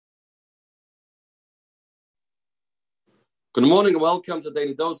Good morning and welcome to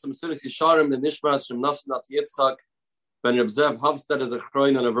Daily Dose of Mesilas Yesharim, the Nishmas from Nasnat Yitzchak, Ben Rebzev Havstad as a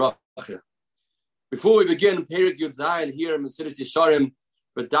Chroin and a Vracha. Before we begin, Perek Yud Zayin here in Mesilas Yesharim,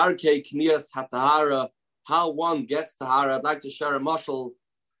 but Darkei Knias HaTahara, how one gets Tahara. I'd like to share a mashal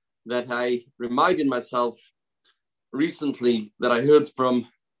that I reminded myself recently that I heard from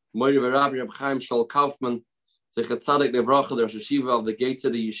Moiri Rabbi Reb Chaim Shol Kaufman, Zechat Tzadik Levracha, the Rosh Yeshiva of the gates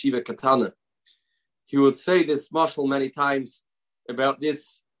of the Yeshiva Katana. He would say this mashal many times about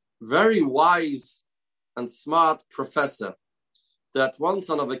this very wise and smart professor that once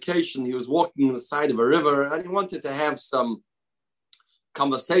on a vacation he was walking on the side of a river and he wanted to have some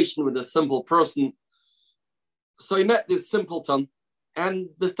conversation with a simple person. So he met this simpleton and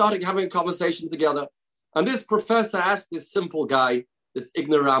they started having a conversation together. And this professor asked this simple guy, this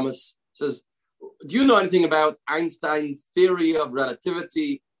ignoramus, says, "Do you know anything about Einstein's theory of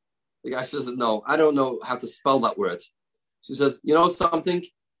relativity?" The guy says, "No, I don't know how to spell that word." She says, "You know something?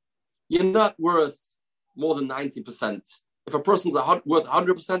 You're not worth more than 90%. If a person's worth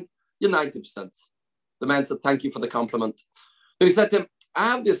 100%, you're 90%. The man said, "Thank you for the compliment." Then he said to him, "I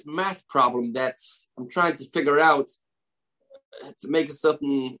have this math problem that I'm trying to figure out to make a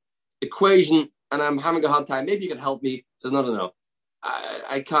certain equation, and I'm having a hard time. Maybe you can help me." He says, No.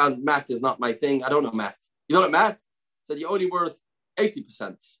 I can't. Math is not my thing. I don't know math." "You don't know math?" He said, "You're only worth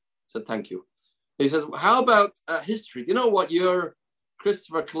 80%. Said, "Thank you." And he says, "How about history? Do you know what year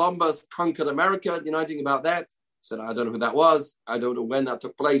Christopher Columbus conquered America? Do you know anything about that?" I said, "I don't know who that was. I don't know when that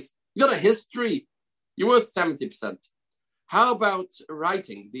took place." "You got a history. You're worth 70%. How about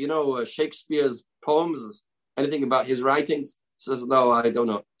writing? Do you know Shakespeare's poems? Anything about his writings?" He says, "No, I don't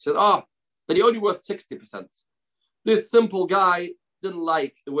know." He said, "Then you're only worth 60%. This simple guy didn't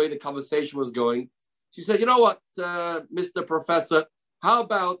like the way the conversation was going. She said, "You know what, Mr. Professor, how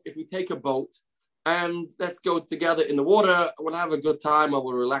about if we take a boat and let's go together in the water? We'll have a good time and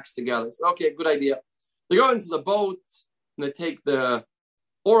we'll relax together." I said, "Okay, good idea." They go into the boat and they take the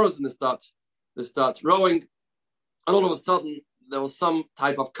oars and they start rowing. And all of a sudden, there was some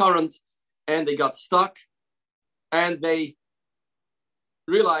type of current and they got stuck and they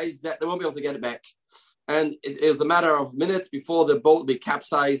realized that they won't be able to get it back. And it was a matter of minutes before the boat would be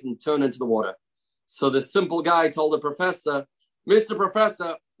capsized and turned into the water. So the simple guy told the professor, "Mr.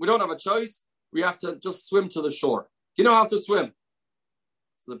 Professor, we don't have a choice. We have to just swim to the shore. Do you know how to swim?"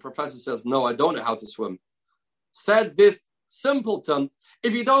 So the professor says, "No, I don't know how to swim." Said this simpleton,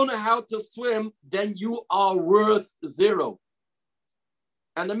 "If you don't know how to swim, then you are worth 0.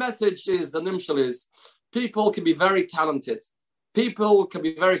 And the message is, the nimshal is, people can be very talented. People can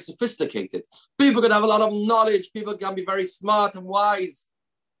be very sophisticated. People can have a lot of knowledge. People can be very smart and wise.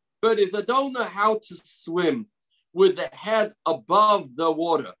 But if they don't know how to swim with the head above the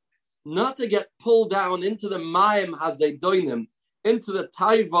water, not to get pulled down into the mayim hazeidonim, into the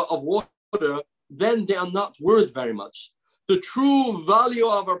taiva of water, then they are not worth very much. The true value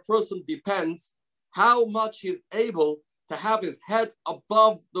of a person depends how much he's able to have his head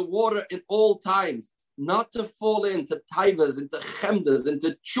above the water in all times, not to fall into taivas, into chemdas,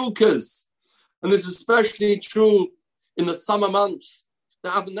 into chukas. And this is especially true in the summer months. The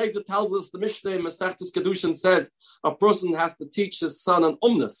Avnei tells us, the Mishnah in Masechtas Kedushin says, a person has to teach his son an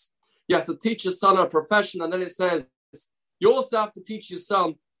umnus. He has to teach his son a profession, and then it says, you also have to teach your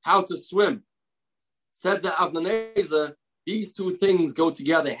son how to swim. Said the Avnei, these two things go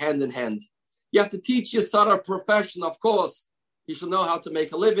together hand in hand. You have to teach your son a profession, of course. He should know how to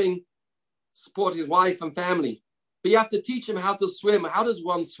make a living, support his wife and family. But you have to teach him how to swim. How does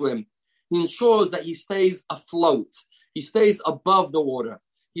one swim? He ensures that he stays afloat. He stays above the water.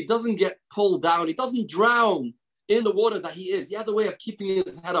 He doesn't get pulled down. He doesn't drown in the water that he is. He has a way of keeping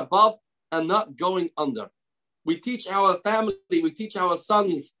his head above and not going under. We teach our family, we teach our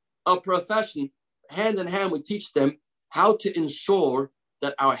sons a profession. Hand in hand, we teach them how to ensure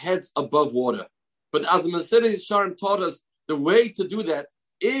that our head's above water. But as the Mesilas Yesharim taught us, the way to do that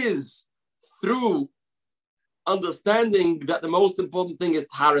is through understanding that the most important thing is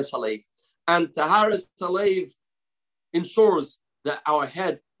Taharas Halev. And Taharas Halev ensures that our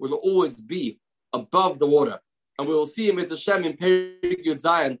head will always be above the water. And we will see in Hashem in Perek Yud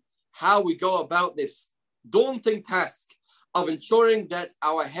Zayin how we go about this daunting task of ensuring that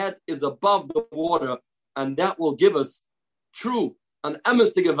our head is above the water, and that will give us true and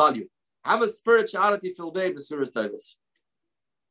emistic value. Have a spirituality filled day, B'suras Tavis.